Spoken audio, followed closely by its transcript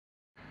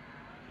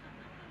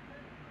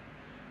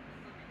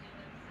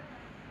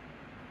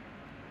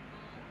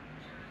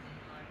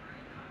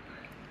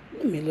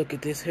Let me look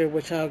at this here,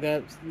 what y'all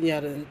got.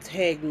 Y'all done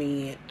tagged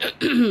me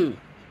in.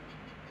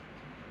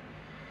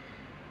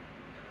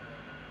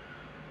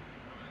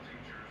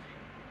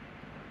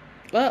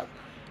 Well,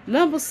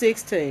 number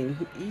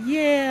 16.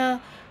 Yeah.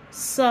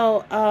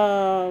 So,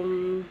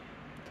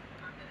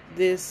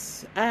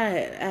 this, I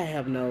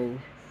have no,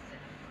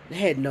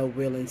 had no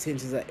real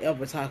intentions of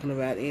ever talking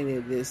about any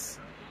of this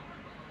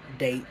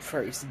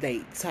first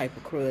date type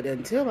of crud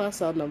until I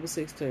saw number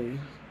 16.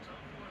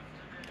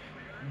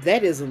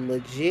 That is a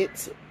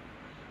legit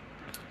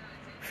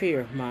fear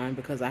of mine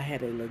because I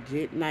had a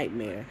legit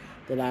nightmare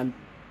that I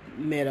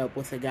met up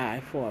with a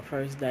guy for a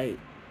first date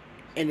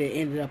and it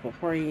ended up a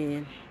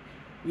praying.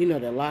 You know,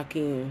 the lock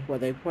in where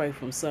they pray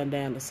from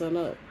sundown to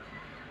sunup.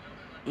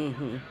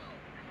 Mm-hmm.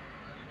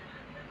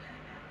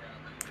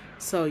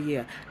 So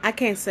yeah, I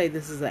can't say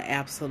this is an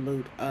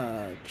absolute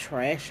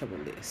trash of a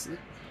list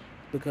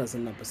because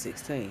of number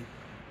 16.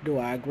 Do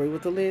I agree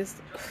with the list?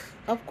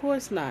 Of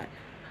course not,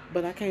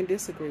 but I can't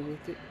disagree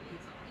with it.